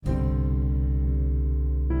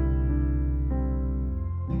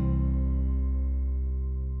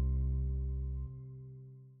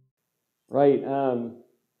Right.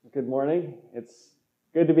 Good morning. It's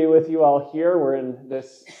good to be with you all here. We're in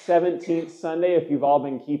this 17th Sunday, if you've all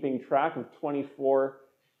been keeping track of 24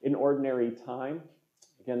 in ordinary time.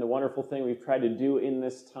 Again, the wonderful thing we've tried to do in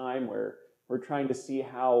this time where we're trying to see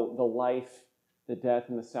how the life, the death,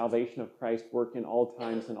 and the salvation of Christ work in all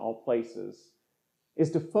times and all places, is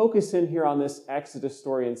to focus in here on this Exodus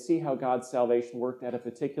story and see how God's salvation worked at a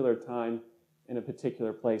particular time in a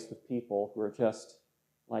particular place with people who are just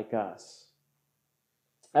like us.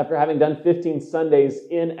 After having done 15 Sundays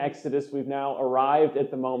in Exodus, we've now arrived at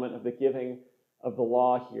the moment of the giving of the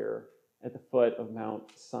law here at the foot of Mount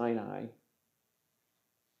Sinai.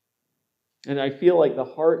 And I feel like the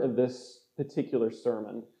heart of this particular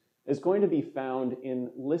sermon is going to be found in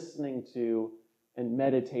listening to and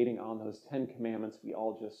meditating on those 10 commandments we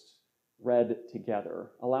all just read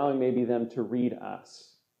together, allowing maybe them to read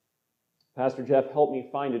us. Pastor Jeff helped me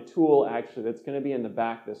find a tool, actually, that's going to be in the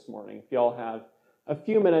back this morning. If you all have a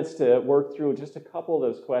few minutes to work through just a couple of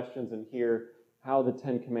those questions and hear how the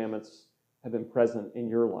 10 commandments have been present in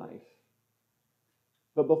your life.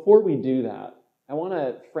 But before we do that, I want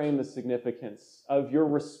to frame the significance of your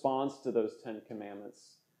response to those 10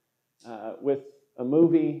 commandments with a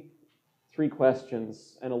movie, 3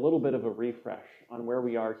 questions, and a little bit of a refresh on where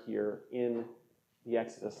we are here in the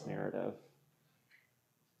Exodus narrative.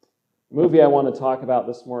 The movie I want to talk about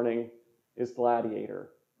this morning is Gladiator.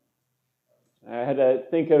 I had to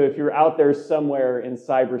think of if you're out there somewhere in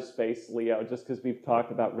cyberspace, Leo, just because we've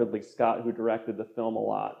talked about Ridley Scott, who directed the film a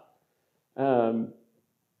lot. And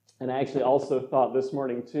I actually also thought this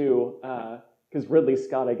morning, too, because Ridley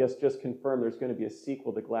Scott, I guess, just confirmed there's going to be a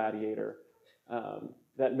sequel to Gladiator,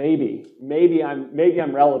 that maybe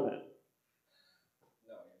I'm relevant.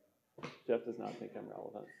 No, Jeff does not think I'm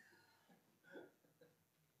relevant.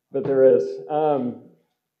 But there is.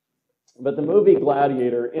 But the movie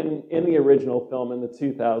Gladiator, in the original film, in the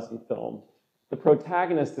 2000 film, the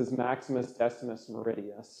protagonist is Maximus Decimus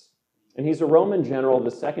Meridius. And he's a Roman general of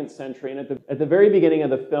the 2nd century. And at the very beginning of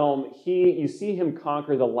the film, you see him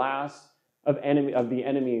conquer the last of the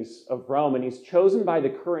enemies of Rome. And he's chosen by the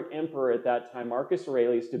current emperor at that time, Marcus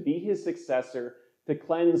Aurelius, to be his successor to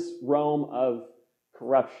cleanse Rome of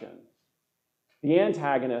corruption. The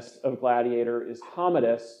antagonist of Gladiator is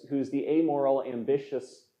Commodus, who's the amoral,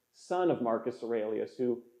 ambitious son of Marcus Aurelius,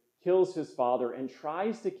 who kills his father and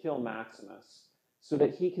tries to kill Maximus so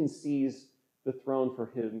that he can seize the throne for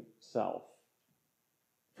himself.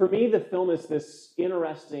 For me, the film is this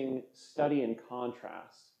interesting study in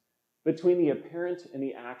contrast between the apparent and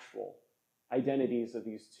the actual identities of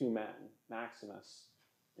these two men, Maximus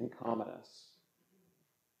and Commodus.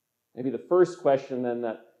 Maybe the first question then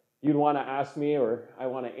that you'd want to ask me, or I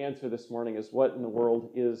want to answer this morning, is what in the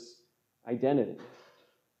world is identity?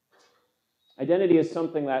 Identity is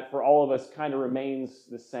something that for all of us kind of remains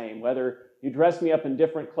the same. Whether you dress me up in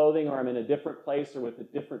different clothing, or I'm in a different place, or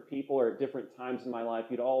with different people, or at different times in my life,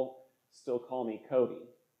 you'd all still call me Cody.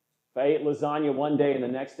 If I ate lasagna one day and the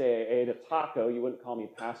next day I ate a taco, you wouldn't call me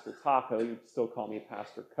Pastor Taco, you'd still call me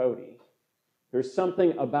Pastor Cody. There's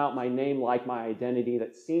something about my name, like my identity,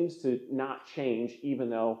 that seems to not change,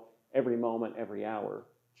 even though every moment, every hour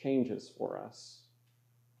changes for us.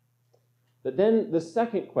 But then the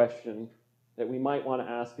second question that we might want to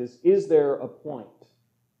ask is there a point?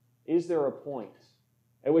 Is there a point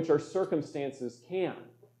at which our circumstances can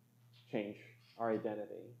change our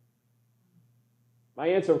identity? My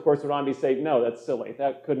answer, of course, would want to be say, no, that's silly.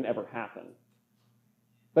 That couldn't ever happen.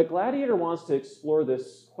 But Gladiator wants to explore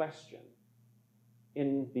this question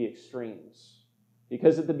in the extremes.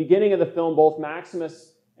 Because at the beginning of the film, both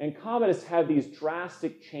Maximus and Commodus have these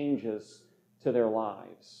drastic changes to their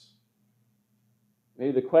lives.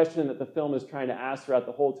 Maybe the question that the film is trying to ask throughout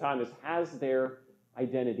the whole time is, has their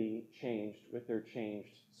identity changed with their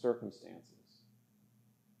changed circumstances?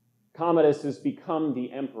 Commodus has become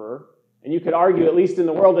the emperor, and you could argue, at least in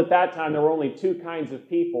the world at that time, there were only 2 kinds of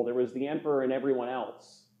people. There was the emperor and everyone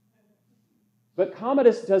else. But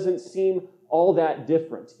Commodus doesn't seem all that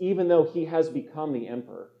different, even though he has become the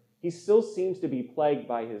emperor. He still seems to be plagued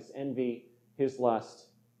by his envy, his lust,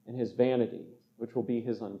 and his vanity, which will be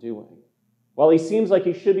his undoing. While he seems like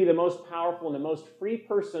he should be the most powerful and the most free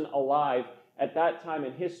person alive at that time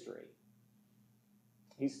in history,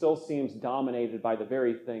 he still seems dominated by the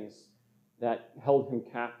very things that held him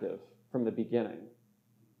captive from the beginning.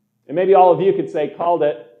 And maybe all of you could say, called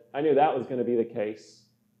it, I knew that was going to be the case.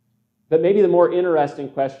 But maybe the more interesting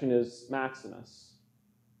question is Maximus,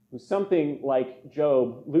 who something like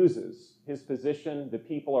Job loses his position, the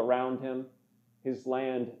people around him, his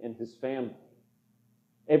land, and his family.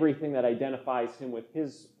 Everything that identifies him with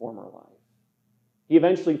his former life. He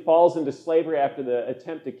eventually falls into slavery after the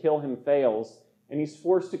attempt to kill him fails, and he's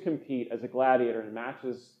forced to compete as a gladiator in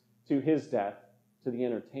matches to his death to the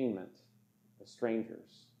entertainment of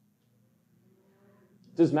strangers.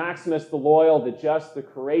 Does Maximus, the loyal, the just, the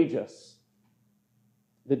courageous,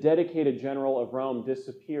 the dedicated general of Rome,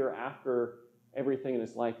 disappear after everything in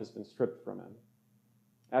his life has been stripped from him?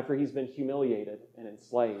 After he's been humiliated and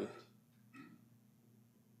enslaved?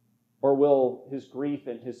 Or will his grief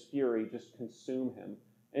and his fury just consume him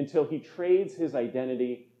until he trades his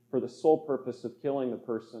identity for the sole purpose of killing the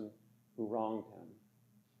person who wronged him?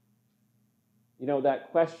 You know, that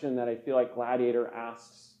question that I feel like Gladiator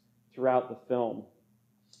asks throughout the film,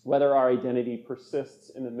 whether our identity persists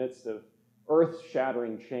in the midst of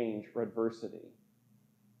earth-shattering change or adversity,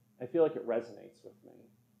 I feel like it resonates with me.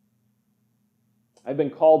 I've been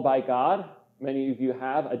called by God, many of you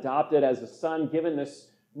have, adopted as a son, given this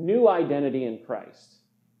new identity in Christ.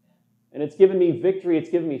 And it's given me victory, it's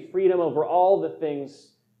given me freedom over all the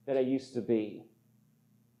things that I used to be.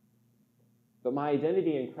 But my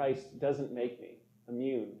identity in Christ doesn't make me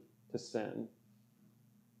immune to sin.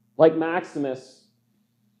 Like Maximus,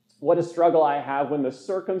 what a struggle I have when the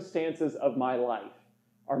circumstances of my life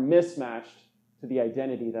are mismatched to the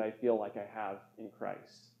identity that I feel like I have in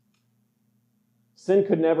Christ. Sin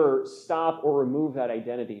could never stop or remove that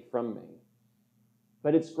identity from me.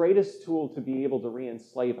 But its greatest tool to be able to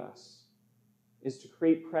re-enslave us is to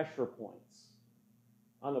create pressure points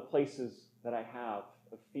on the places that I have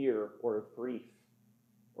of fear or of grief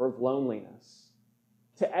or of loneliness,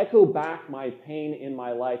 to echo back my pain in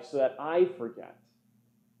my life so that I forget,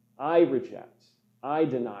 I reject, I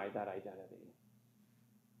deny that identity.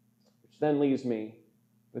 Which then leaves me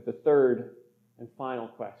with the third and final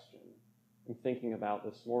question I'm thinking about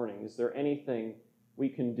this morning. Is there anything we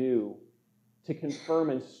can do to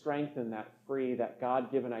confirm and strengthen that free, that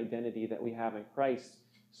God-given identity that we have in Christ,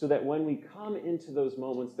 so that when we come into those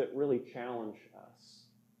moments that really challenge us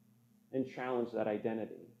and challenge that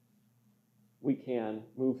identity, we can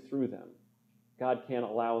move through them. God can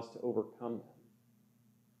allow us to overcome them.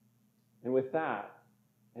 And with that,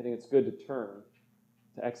 I think it's good to turn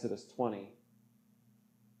to Exodus 20.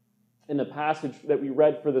 In the passage that we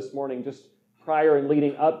read for this morning, just prior and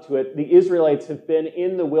leading up to it, the Israelites have been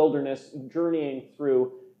in the wilderness journeying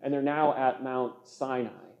through, and they're now at Mount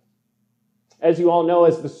Sinai. As you all know,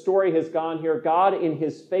 as the story has gone here, God in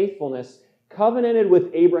his faithfulness covenanted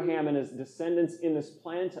with Abraham and his descendants in this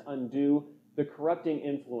plan to undo the corrupting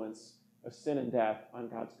influence of sin and death on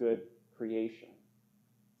God's good creation.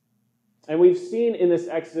 And we've seen in this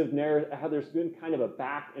Exodus narrative how there's been kind of a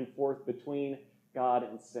back and forth between God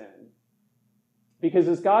and sin. Because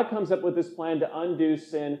as God comes up with this plan to undo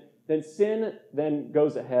sin then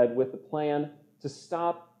goes ahead with the plan to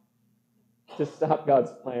stop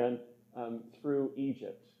God's plan through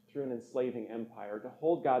Egypt, through an enslaving empire, to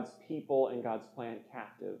hold God's people and God's plan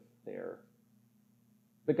captive there.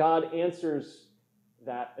 But God answers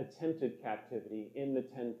that attempted captivity in the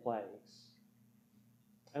 10 plagues.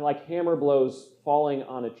 And like hammer blows falling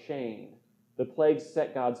on a chain, the plagues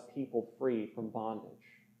set God's people free from bondage.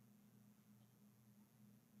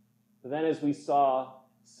 But then, as we saw,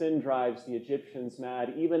 sin drives the Egyptians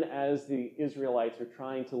mad, even as the Israelites are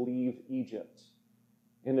trying to leave Egypt.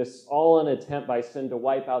 In this all-in attempt by sin to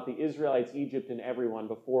wipe out the Israelites, Egypt, and everyone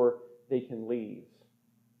before they can leave.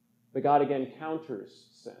 But God again counters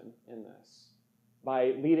sin in this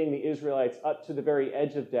by leading the Israelites up to the very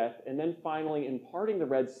edge of death, and then finally, in parting the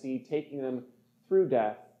Red Sea, taking them through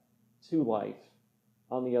death to life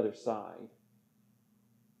on the other side.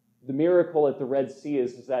 The miracle at the Red Sea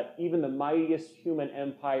is that even the mightiest human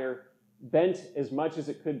empire, bent as much as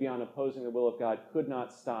it could be on opposing the will of God, could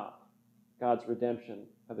not stop God's redemption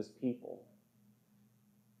of his people.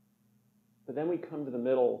 But then we come to the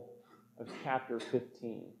middle of chapter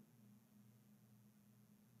 15.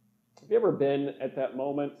 Have you ever been at that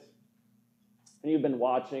moment and you've been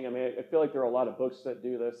watching? I mean, I feel like there are a lot of books that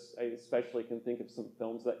do this. I especially can think of some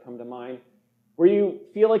films that come to mind, where you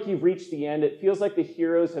feel like you've reached the end. It feels like the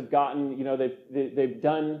heroes have gotten, they've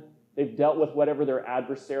dealt with whatever their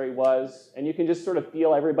adversary was, and you can just sort of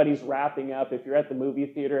feel everybody's wrapping up. If you're at the movie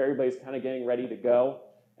theater, everybody's kind of getting ready to go.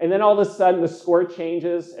 And then all of a sudden the score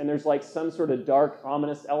changes and there's like some sort of dark,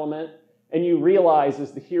 ominous element. And you realize,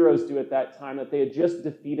 as the heroes do at that time, that they had just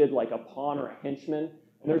defeated like a pawn or a henchman.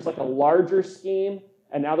 And there's like a larger scheme,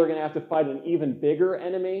 and now they're going to have to fight an even bigger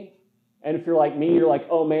enemy. And if you're like me, you're like,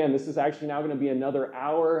 oh man, this is actually now going to be another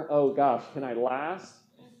hour. Oh gosh, can I last?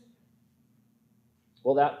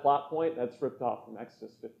 Well, that plot point, that's ripped off from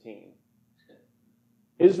Exodus 15.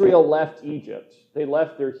 Israel left Egypt. They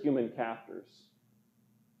left their human captors.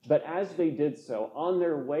 But as they did so, on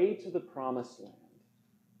their way to the promised land,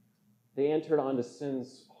 they entered onto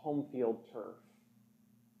sin's home field turf.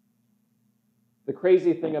 The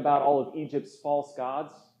crazy thing about all of Egypt's false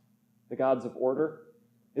gods, the gods of order,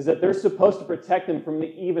 is that they're supposed to protect them from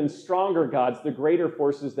the even stronger gods, the greater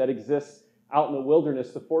forces that exist out in the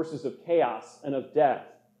wilderness, the forces of chaos and of death.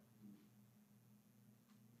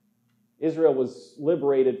 Israel was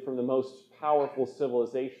liberated from the most powerful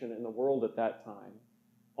civilization in the world at that time,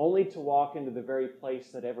 only to walk into the very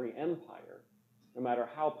place that every empire, no matter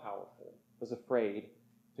how powerful, was afraid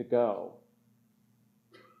to go.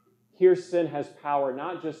 Here, sin has power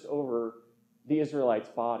not just over the Israelites'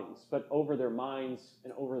 bodies, but over their minds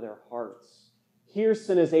and over their hearts. Here,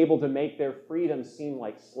 sin is able to make their freedom seem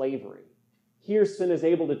like slavery. Here, sin is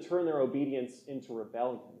able to turn their obedience into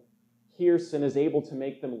rebellion. Here, sin is able to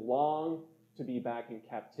make them long to be back in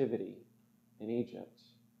captivity in Egypt.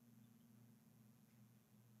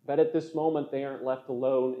 But at this moment, they aren't left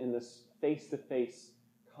alone in this face-to-face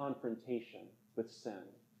confrontation with sin.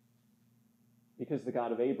 Because the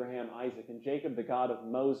God of Abraham, Isaac, and Jacob, the God of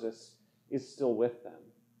Moses, is still with them.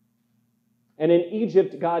 And in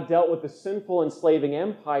Egypt, God dealt with the sinful, enslaving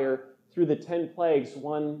empire through the 10 plagues,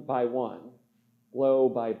 one by one, blow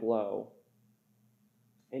by blow.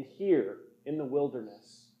 And here, in the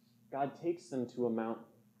wilderness, God takes them to a mountain,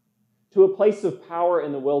 to a place of power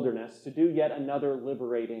in the wilderness, to do yet another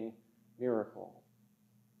liberating miracle.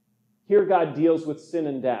 Here, God deals with sin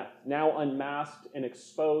and death, now unmasked and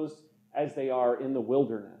exposed as they are in the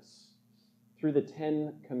wilderness, through the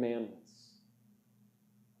 10 commandments.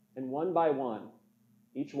 And one by one,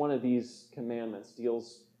 each one of these commandments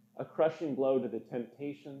deals a crushing blow to the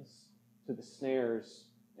temptations, to the snares,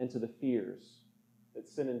 and to the fears that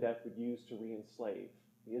sin and death would use to re-enslave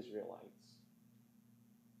the Israelites.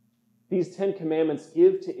 These 10 commandments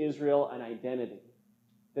give to Israel an identity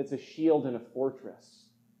that's a shield and a fortress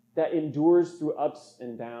that endures through ups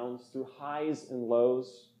and downs, through highs and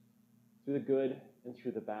lows, through the good and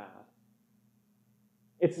through the bad.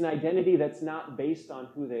 It's an identity that's not based on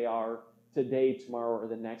who they are today, tomorrow, or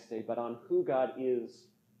the next day, but on who God is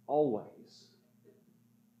always.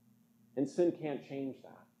 And sin can't change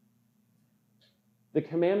that. The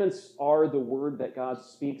commandments are the word that God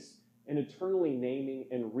speaks in eternally naming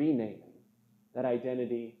and renaming that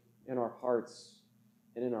identity in our hearts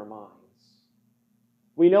and in our minds.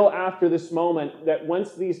 We know after this moment that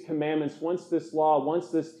once these commandments, once this law, once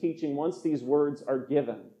this teaching, once these words are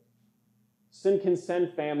given, sin can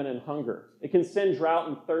send famine and hunger. It can send drought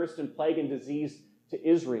and thirst and plague and disease to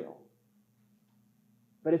Israel.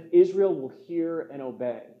 But if Israel will hear and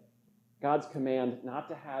obey God's command not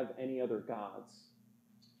to have any other gods,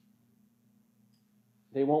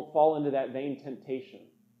 they won't fall into that vain temptation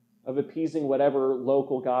of appeasing whatever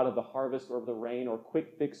local god of the harvest or of the rain or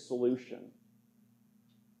quick fix solution.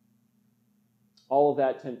 All of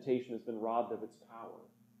that temptation has been robbed of its power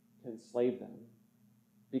to enslave them.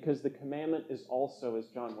 Because the commandment is also, as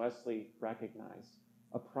John Wesley recognized,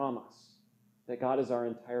 a promise that God is our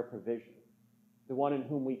entire provision, the one in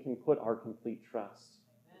whom we can put our complete trust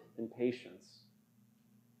and patience.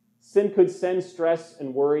 Sin could send stress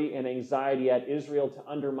and worry and anxiety at Israel to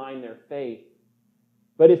undermine their faith.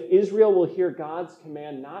 But if Israel will hear God's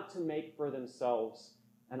command not to make for themselves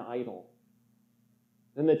an idol,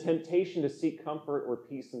 then the temptation to seek comfort or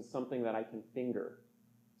peace in something that I can finger,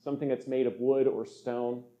 something that's made of wood or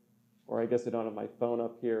stone, or I guess I don't have my phone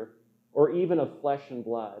up here, or even of flesh and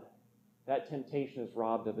blood, that temptation is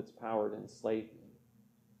robbed of its power to enslave me.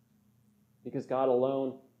 Because God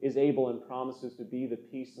alone is able and promises to be the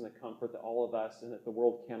peace and the comfort that all of us and that the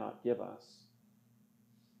world cannot give us.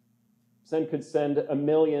 Sin could send a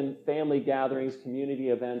million family gatherings, community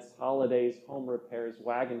events, holidays, home repairs,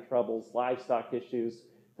 wagon troubles, livestock issues,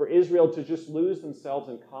 for Israel to just lose themselves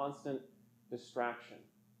in constant distraction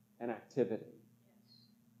and activity.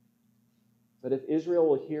 But if Israel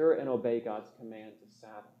will hear and obey God's command to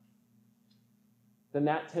Sabbath, then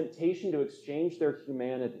that temptation to exchange their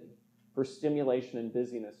humanity for stimulation and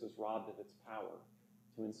busyness is robbed of its power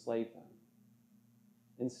to enslave them.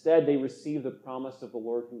 Instead, they receive the promise of the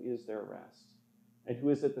Lord who is their rest and who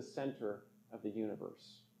is at the center of the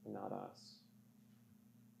universe and not us.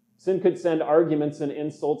 Sin could send arguments and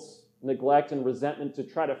insults, neglect and resentment to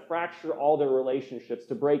try to fracture all their relationships,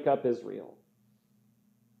 to break up Israel.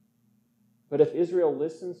 But if Israel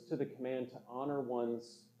listens to the command to honor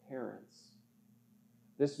one's parents,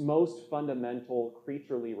 this most fundamental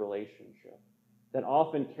creaturely relationship that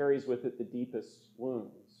often carries with it the deepest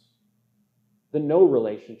wounds, the no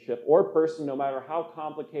relationship or person, no matter how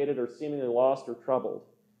complicated or seemingly lost or troubled,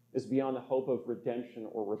 is beyond the hope of redemption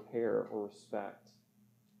or repair or respect.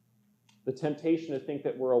 The temptation to think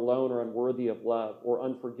that we're alone or unworthy of love or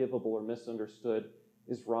unforgivable or misunderstood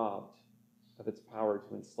is robbed of its power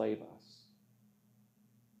to enslave us.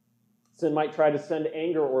 Sin might try to send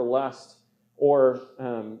anger or lust or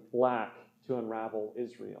lack to unravel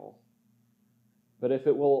Israel. But if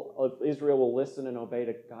Israel will listen and obey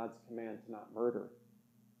to God's command to not murder,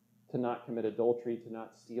 to not commit adultery, to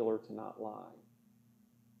not steal, or to not lie,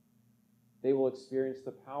 they will experience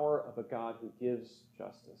the power of a God who gives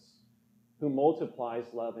justice, who multiplies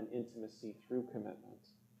love and intimacy through commitment,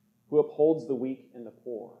 who upholds the weak and the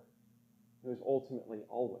poor, who is ultimately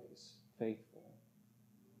always faithful.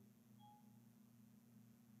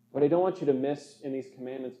 What I don't want you to miss in these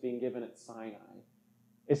commandments being given at Sinai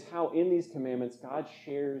is how in these commandments God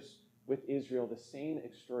shares with Israel the same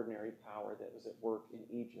extraordinary power that was at work in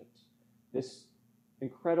Egypt, this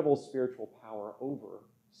incredible spiritual power over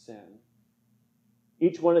sin.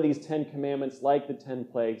 Each one of these 10 commandments, like the 10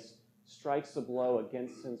 plagues, strikes a blow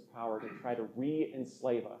against sin's power to try to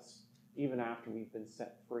re-enslave us even after we've been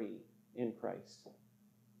set free in Christ.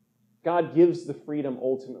 God gives the freedom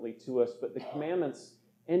ultimately to us, but the commandments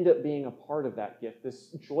end up being a part of that gift, this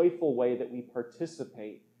joyful way that we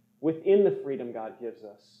participate within the freedom God gives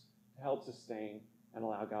us to help sustain and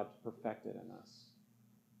allow God to perfect it in us.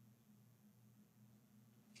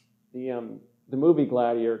 The movie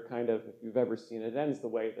Gladiator, kind of, if you've ever seen it, ends the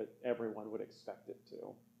way that everyone would expect it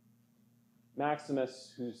to.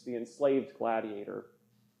 Maximus, who's the enslaved gladiator,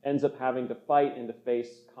 ends up having to fight and to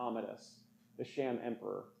face Commodus, the sham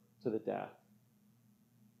emperor, to the death.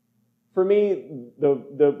 For me,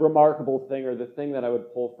 the remarkable thing, or the thing that I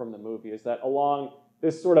would pull from the movie, is that along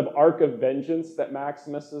this sort of arc of vengeance that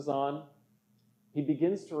Maximus is on, he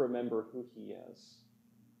begins to remember who he is.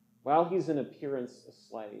 While he's in appearance a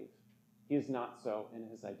slave, he is not so in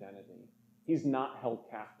his identity. He's not held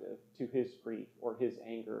captive to his grief or his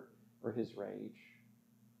anger or his rage.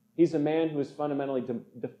 He's a man who is fundamentally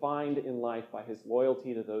defined in life by his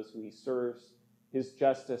loyalty to those who he serves, his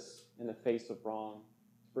justice in the face of wrong,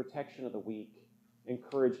 protection of the weak, and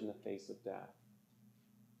courage in the face of death.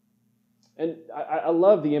 And I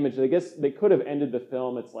love the image. I guess they could have ended the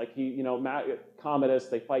film. It's like Commodus,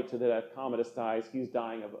 they fight to the death. Commodus dies. He's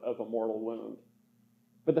dying of a mortal wound.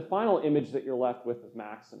 But the final image that you're left with of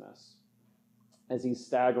Maximus, as he's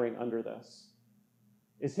staggering under this,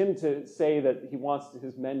 is him to say that he wants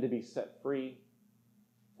his men to be set free,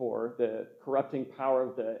 for the corrupting power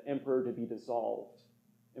of the emperor to be dissolved,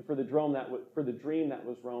 and for the dream that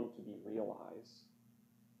was Rome to be realized.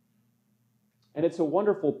 And it's a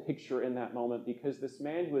wonderful picture in that moment, because this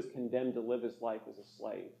man who is condemned to live his life as a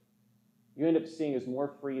slave, you end up seeing as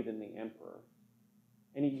more free than the emperor.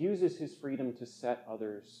 And he uses his freedom to set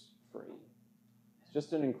others free. It's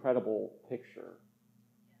just an incredible picture.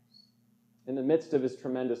 In the midst of his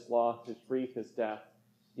tremendous loss, his grief, his death,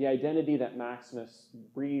 the identity that Maximus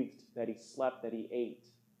breathed, that he slept, that he ate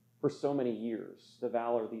for so many years, the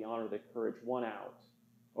valor, the honor, the courage, won out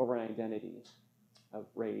over an identity of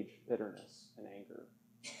rage, bitterness, and anger.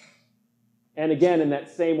 And again, in that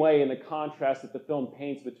same way, in the contrast that the film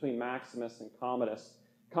paints between Maximus and Commodus,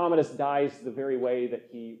 Commodus dies the very way that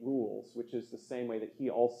he rules, which is the same way that he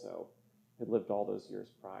also had lived all those years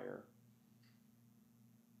prior.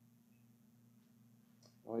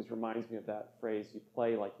 It always reminds me of that phrase, you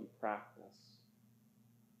play like you practice.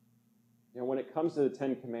 When it comes to the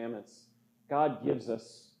Ten Commandments, God gives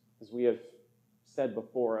us, as we have said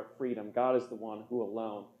before, a freedom. God is the one who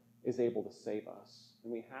alone is able to save us.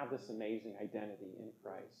 And we have this amazing identity in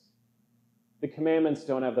Christ. The commandments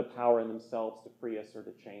don't have the power in themselves to free us or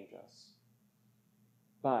to change us.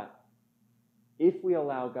 But if we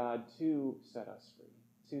allow God to set us free,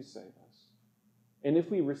 to save us, and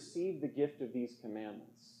if we receive the gift of these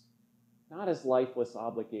commandments, not as lifeless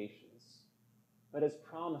obligations, but as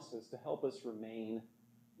promises to help us remain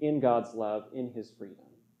in God's love, in his freedom,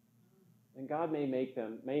 then God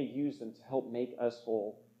may use them to help make us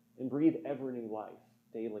whole and breathe ever new life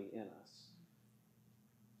daily in us.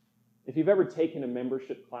 If you've ever taken a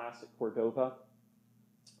membership class at Cordova,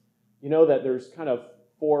 you know that there's kind of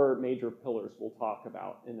 4 major pillars we'll talk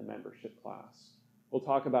about in the membership class. We'll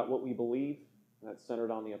talk about what we believe, and that's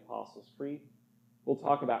centered on the Apostles' Creed. We'll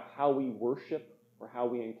talk about how we worship or how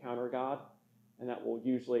we encounter God, and that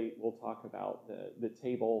we'll talk about the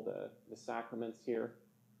table, the sacraments here.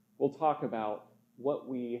 We'll talk about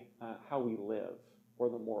how we live, or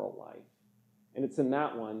the moral life. And it's in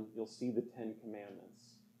that one you'll see the 10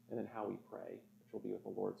 Commandments, and then how we pray, which will be with the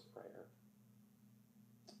Lord's Prayer.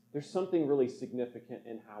 There's something really significant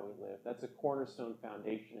in how we live. That's a cornerstone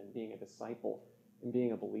foundation in being a disciple and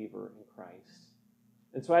being a believer in Christ.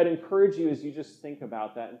 And so I'd encourage you as you just think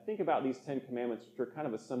about that and think about these 10 commandments, which are kind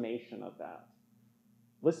of a summation of that.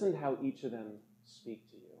 Listen to how each of them speak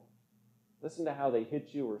to you. Listen to how they hit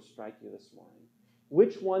you or strike you this morning.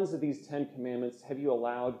 Which ones of these 10 commandments have you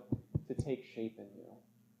allowed to take shape in you?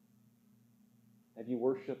 Have you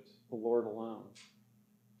worshiped the Lord alone?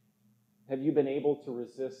 Have you been able to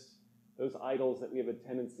resist those idols that we have a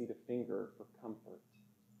tendency to finger for comfort?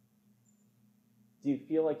 Do you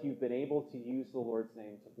feel like you've been able to use the Lord's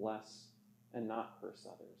name to bless and not curse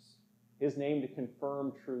others? His name to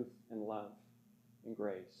confirm truth and love and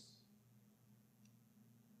grace?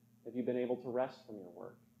 Have you been able to rest from your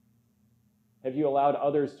work? Have you allowed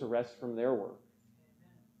others to rest from their work?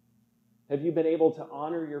 Have you been able to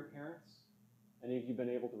honor your parents? And have you been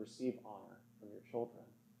able to receive honor from your children?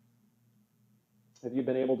 Have you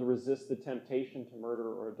been able to resist the temptation to murder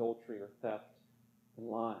or adultery or theft and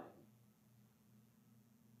lying?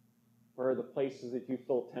 Where are the places that you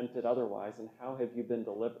feel tempted otherwise, and how have you been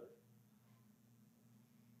delivered?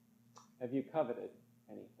 Have you coveted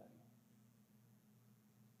anything?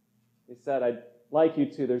 He said, I'd like you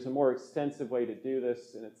to. There's a more extensive way to do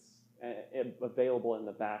this, and it's available in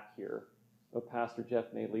the back here. Pastor Jeff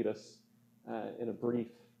may lead us in a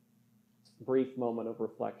brief moment of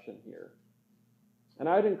reflection here. And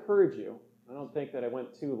I'd encourage you, I don't think that I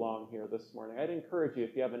went too long here this morning, I'd encourage you,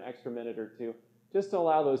 if you have an extra minute or two, just to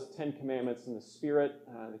allow those 10 commandments in the Spirit,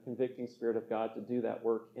 the convicting Spirit of God, to do that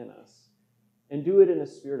work in us. And do it in a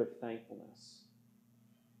spirit of thankfulness.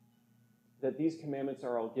 That these commandments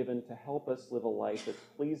are all given to help us live a life that's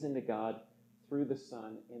pleasing to God through the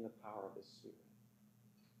Son in the power of His Spirit.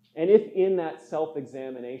 And if in that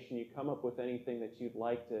self-examination you come up with anything that you'd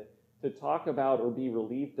like to talk about or be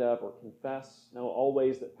relieved of or confess, know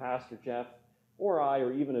always that Pastor Jeff or I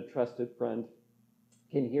or even a trusted friend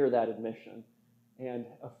can hear that admission and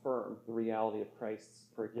affirm the reality of Christ's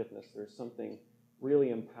forgiveness. There's something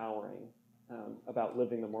really empowering about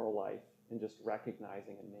living the moral life and just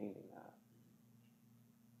recognizing and naming that.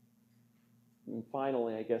 And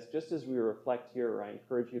finally, I guess, just as we reflect here, I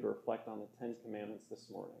encourage you to reflect on the 10 Commandments this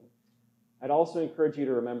morning. I'd also encourage you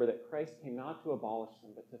to remember that Christ came not to abolish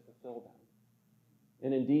them, but to fulfill them.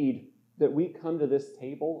 And indeed, that we come to this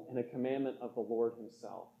table in a commandment of the Lord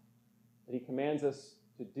Himself. That He commands us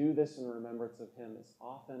to do this in remembrance of Him as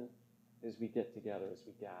often as we get together, as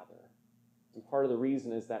we gather. And part of the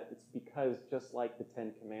reason is that it's because, just like the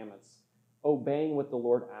 10 Commandments, obeying what the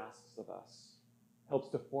Lord asks of us helps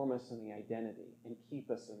to form us in the identity and keep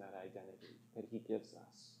us in that identity that He gives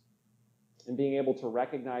us. And being able to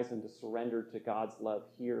recognize and to surrender to God's love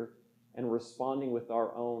here and responding with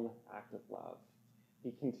our own act of love.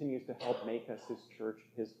 He continues to help make us His church,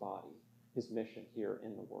 His body, His mission here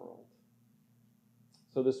in the world.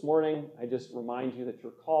 So this morning, I just remind you that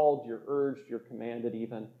you're called, you're urged, you're commanded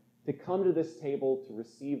even to come to this table to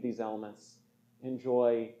receive these elements in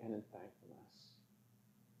joy and in thankfulness.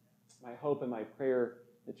 My hope and my prayer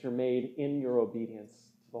that you're made in your obedience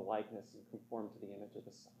to the likeness and conform to the image of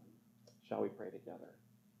the Son. Shall we pray together?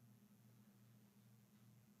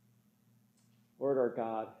 Lord our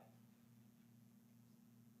God,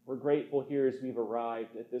 we're grateful here as we've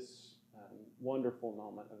arrived at this wonderful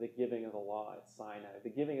moment of the giving of the law at Sinai, the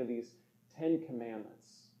giving of these 10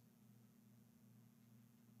 commandments,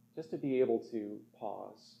 just to be able to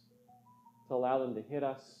pause, to allow them to hit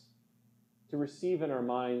us, to receive in our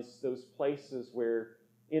minds those places where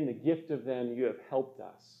in the gift of them you have helped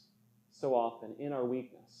us so often in our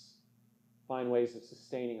weakness, find ways of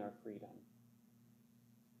sustaining our freedom.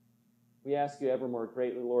 We ask you ever more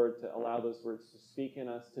greatly, Lord, to allow those words to speak in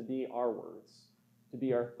us, to be our words, to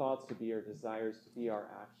be our thoughts, to be our desires, to be our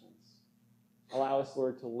actions. Allow us,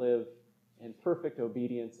 Lord, to live in perfect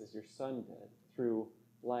obedience as your Son did, through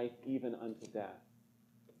life even unto death,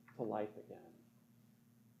 to life again.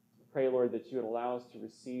 I pray, Lord, that you would allow us to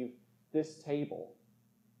receive this table,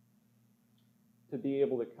 to be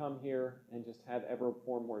able to come here and just have ever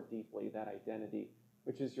more deeply that identity,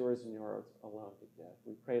 which is yours and yours alone to give.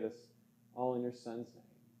 We pray this all in your Son's name.